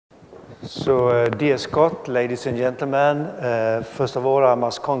Dear Scott, ladies and gentlemen, first of all, I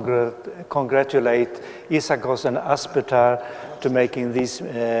must congratulate Isakos and Aspetar to making this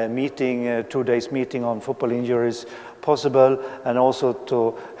meeting, 2 days meeting on football injuries possible, and also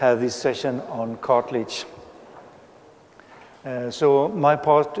to have this session on cartilage. So my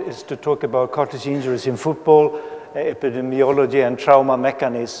part is to talk about cartilage injuries in football, epidemiology and trauma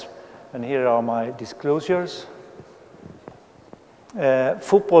mechanism. And here are my disclosures.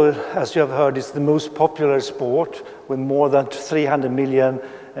 Football, as you have heard, is the most popular sport with more than 300 million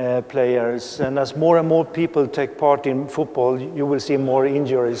players. And as more and more people take part in football, you will see more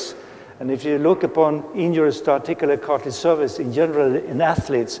injuries. And if you look upon injuries to articular cartilage surface, in general, in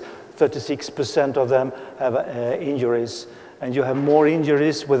athletes, 36% of them have injuries. And you have more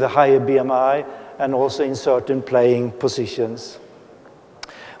injuries with a higher BMI and also in certain playing positions.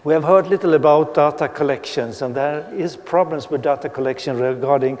 We have heard little about data collections, and there is problems with data collection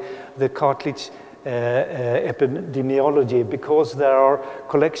regarding the cartilage epidemiology, because there are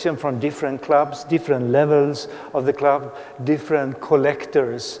collections from different clubs, different levels of the club, different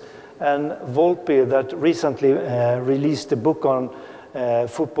collectors. And Volpi, that recently released a book on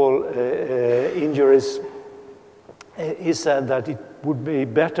football injuries, he said that it would be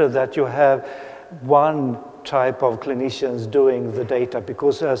better that you have one type of clinicians doing the data,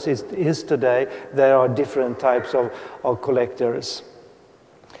 because as it is today, there are different types of collectors.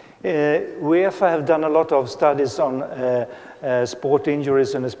 UEFA have done a lot of studies on sport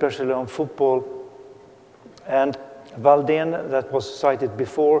injuries, and especially on football. And Valdén, that was cited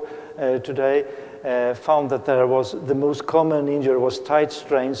before today, found that there was the most common injury was tight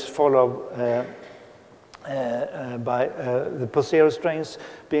strains, followed by the posterior strains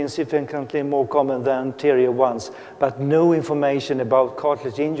being significantly more common than anterior ones, but no information about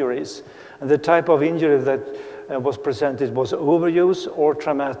cartilage injuries. And the type of injury that was presented was overuse or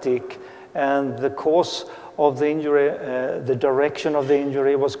traumatic, and the cause of the injury, the direction of the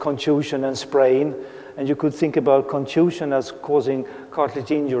injury was contusion and sprain. And you could think about contusion as causing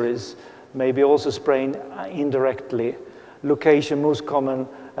cartilage injuries, maybe also sprain indirectly. Location most common,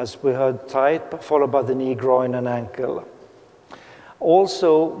 as we heard, tight, followed by the knee, groin, and ankle.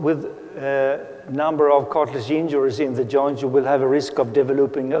 Also, with number of cartilage injuries in the joints, you will have a risk of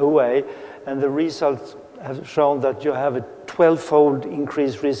developing OA, and the results have shown that you have a 12-fold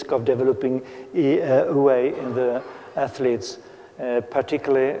increased risk of developing OA in the athletes,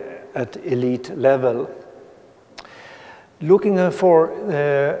 particularly at elite level. Looking for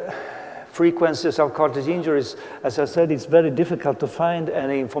frequencies of cartilage injuries, as I said, it's very difficult to find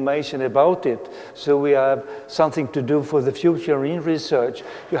any information about it. So we have something to do for the future in research.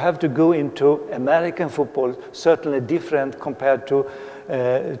 You have to go into American football, certainly different compared to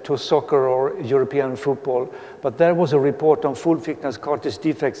soccer or European football. But there was a report on full thickness cartilage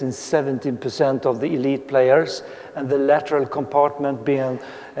defects in 17% of the elite players, and the lateral compartment being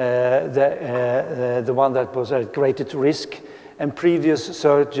the one that was at greatest risk. And previous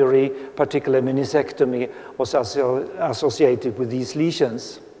surgery, particularly meniscectomy, was associated with these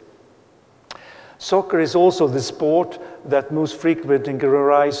lesions. Soccer is also the sport that most frequently gives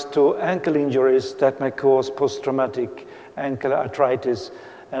rise to ankle injuries that may cause post-traumatic ankle arthritis.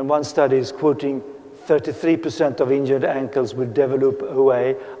 And one study is quoting 33% of injured ankles will develop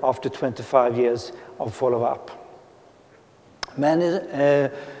OA after 25 years of follow-up.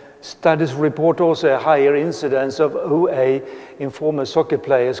 Many studies report also a higher incidence of OA in former soccer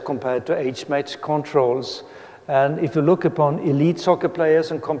players compared to age-matched controls. And if you look upon elite soccer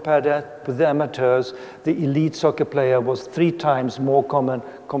players and compare that with the amateurs, the elite soccer player was 3 times more common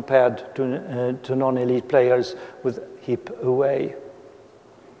compared to non-elite players with hip OA.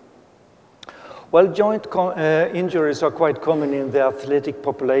 Well, joint injuries are quite common in the athletic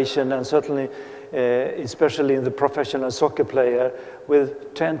population, and certainly especially in the professional soccer player,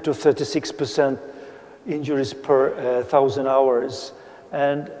 with 10 to 36% injuries per 1,000 hours.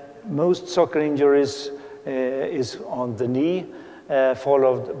 And most soccer injuries is on the knee,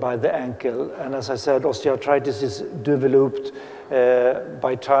 followed by the ankle. And as I said, osteoarthritis is developed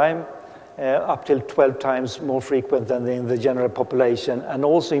by time, up till 12 times more frequent than in the general population. And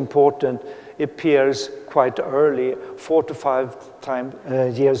also important, appears quite early, 4 to 5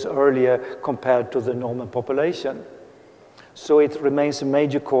 years earlier compared to the normal population. So it remains a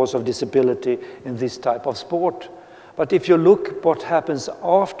major cause of disability in this type of sport. But if you look what happens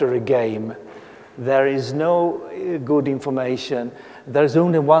after a game, there is no good information. There is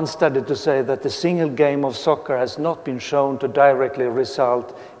only one study to say that the single game of soccer has not been shown to directly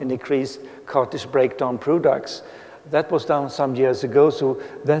result in increased cartilage breakdown products. That was done some years ago, so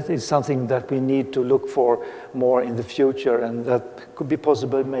that is something that we need to look for more in the future, and that could be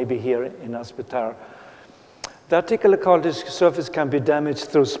possible maybe here in Aspetar. The articular cartilage surface can be damaged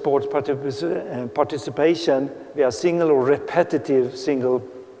through sport participation via single or repetitive single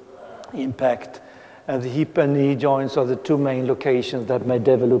impact, and the hip and knee joints are the two main locations that may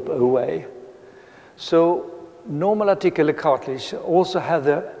develop OA. So normal articular cartilage also have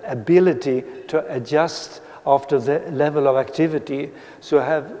the ability to adjust after the level of activity. So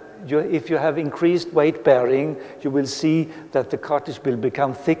if you have increased weight bearing, you will see that the cartilage will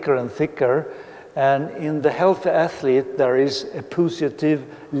become thicker and thicker. And in the healthy athlete, there is a positive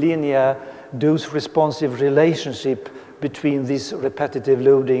linear dose-responsive relationship between these repetitive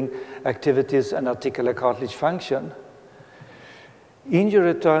loading activities and articular cartilage function.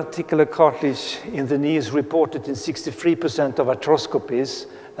 Injury to articular cartilage in the knee is reported in 63% of arthroscopies,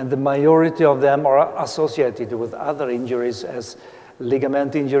 and the majority of them are associated with other injuries as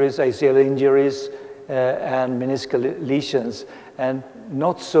ligament injuries, ACL injuries, and meniscal lesions, and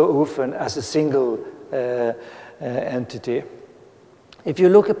not so often as a single entity. If you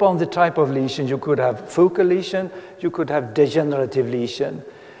look upon the type of lesion, you could have focal lesion, you could have degenerative lesion.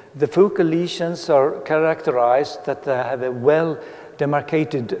 The focal lesions are characterized that they have a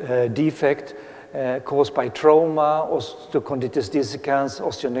well-demarcated defect caused by trauma, osteochondritis dissecans,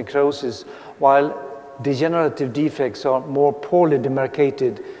 osteonecrosis, while degenerative defects are more poorly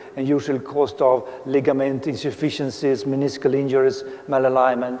demarcated and usually caused of ligament insufficiencies, meniscal injuries,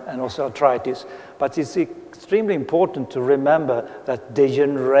 malalignment, and also arthritis. But it's extremely important to remember that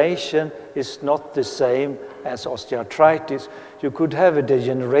degeneration is not the same as osteoarthritis. You could have a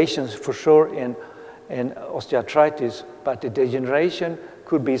degeneration for sure in osteoarthritis, but the degeneration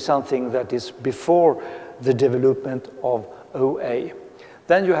could be something that is before the development of OA.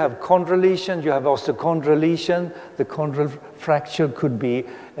 Then you have chondral lesion, you have osteochondral lesion. The chondral fracture could be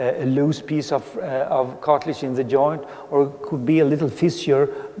a loose piece of cartilage in the joint, or it could be a little fissure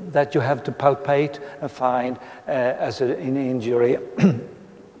that you have to palpate and find as an injury.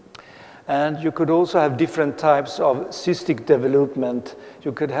 And you could also have different types of cystic development.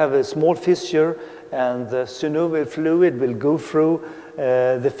 You could have a small fissure, and the synovial fluid will go through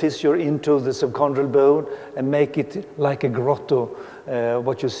the fissure into the subchondral bone and make it like a grotto,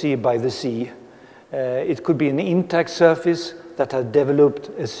 what you see by the sea. It could be an intact surface that has developed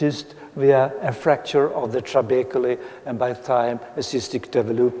a cyst via a fracture of the trabeculae, and by time a cystic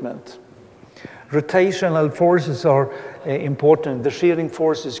development. Rotational forces are important. The shearing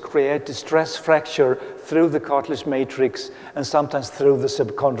forces create a stress fracture through the cartilage matrix and sometimes through the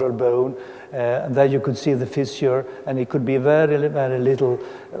subchondral bone. And there you could see the fissure, and it could be very, very little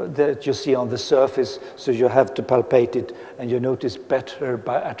that you see on the surface, so you have to palpate it, and you notice better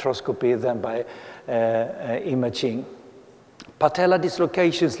by arthroscopy than by imaging. Patella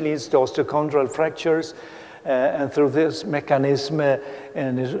dislocations leads to osteochondral fractures, and through this mechanism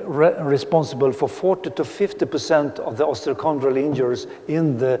and is responsible for 40 to 50% of the osteochondral injuries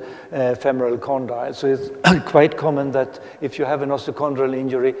in the femoral condyle. So it's quite common that if you have an osteochondral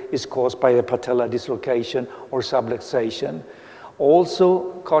injury, it's caused by a patella dislocation or subluxation.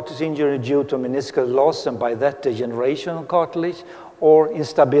 Also, cartilage injury due to meniscal loss, and by that degeneration of cartilage, or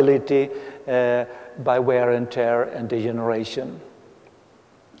instability by wear and tear and degeneration.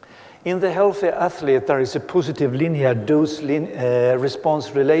 In the healthy athlete, there is a positive linear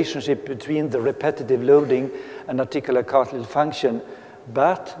dose-response relationship between the repetitive loading and articular cartilage function,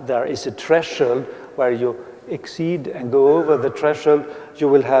 but there is a threshold where you exceed and go over the threshold, you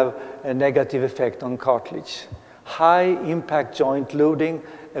will have a negative effect on cartilage. High impact joint loading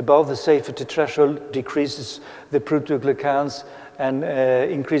above the safety threshold decreases the proteoglycans and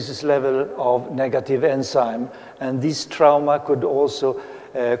increases level of negative enzyme, and this trauma could also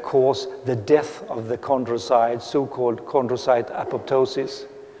cause the death of the chondrocyte, so-called chondrocyte apoptosis.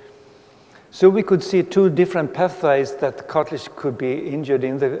 So we could see two different pathways that cartilage could be injured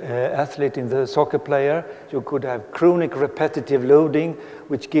in the athlete, in the soccer player. You could have chronic repetitive loading,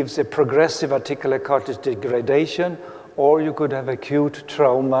 which gives a progressive articular cartilage degradation, or you could have acute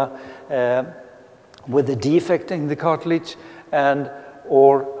trauma with a defect in the cartilage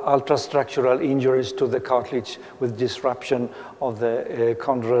or ultrastructural injuries to the cartilage with disruption of the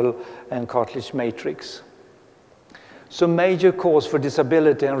chondral and cartilage matrix. So major cause for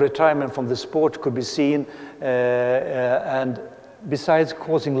disability and retirement from the sport could be seen, and besides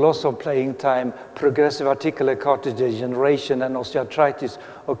causing loss of playing time, progressive articular cartilage degeneration and osteoarthritis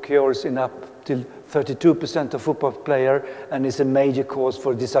occurs in up to 32% of football players, and is a major cause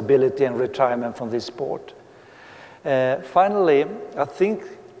for disability and retirement from this sport. Finally, I think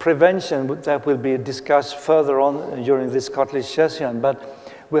prevention that will be discussed further on during this cartilage session. But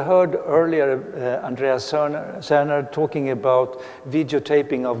we heard earlier Andreas Cerner talking about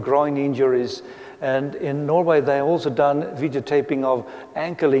videotaping of groin injuries. And in Norway, they also done videotaping of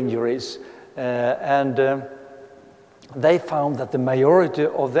ankle injuries. They found that the majority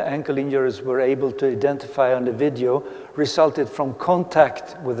of the ankle injuries were able to identify on the video resulted from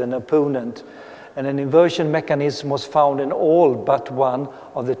contact with an opponent. And an inversion mechanism was found in all but one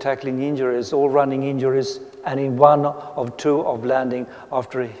of the tackling injuries, all running injuries, and in one of two of landing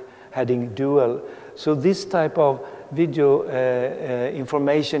after a heading duel. So this type of video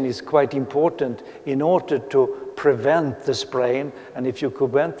information is quite important in order to prevent the sprain. And if you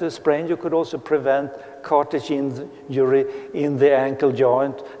could prevent the sprain, you could also prevent cartilage injury in the ankle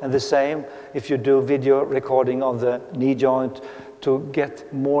joint. And the same if you do video recording on the knee joint to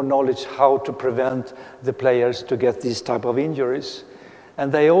get more knowledge how to prevent the players to get these type of injuries.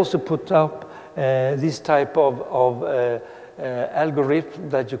 And they also put up this type of algorithm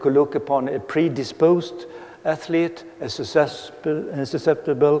that you could look upon a predisposed athlete, a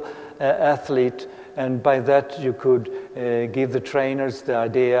susceptible athlete, and by that you could give the trainers the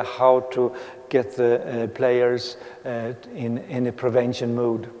idea how to get the players in a prevention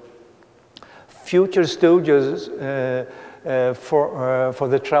mood. Future studies for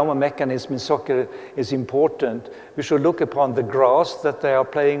the trauma mechanism in soccer is important. We should look upon the grass that they are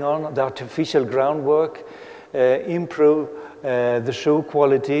playing on, the artificial groundwork, improve the shoe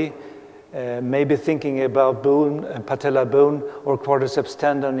quality, maybe thinking about bone, patella bone or quadriceps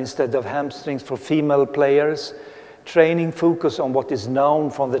tendon instead of hamstrings for female players. Training focus on what is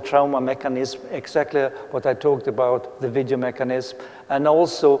known from the trauma mechanism, exactly what I talked about, the video mechanism, and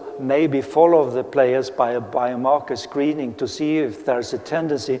also maybe follow the players by a biomarker screening to see if there's a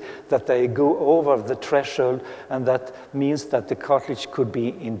tendency that they go over the threshold, and that means that the cartilage could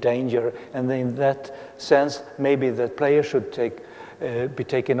be in danger. And in that sense, maybe the player should be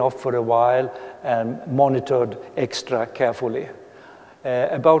taken off for a while and monitored extra carefully.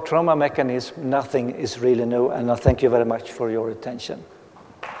 About trauma mechanism, nothing is really new, and I thank you very much for your attention.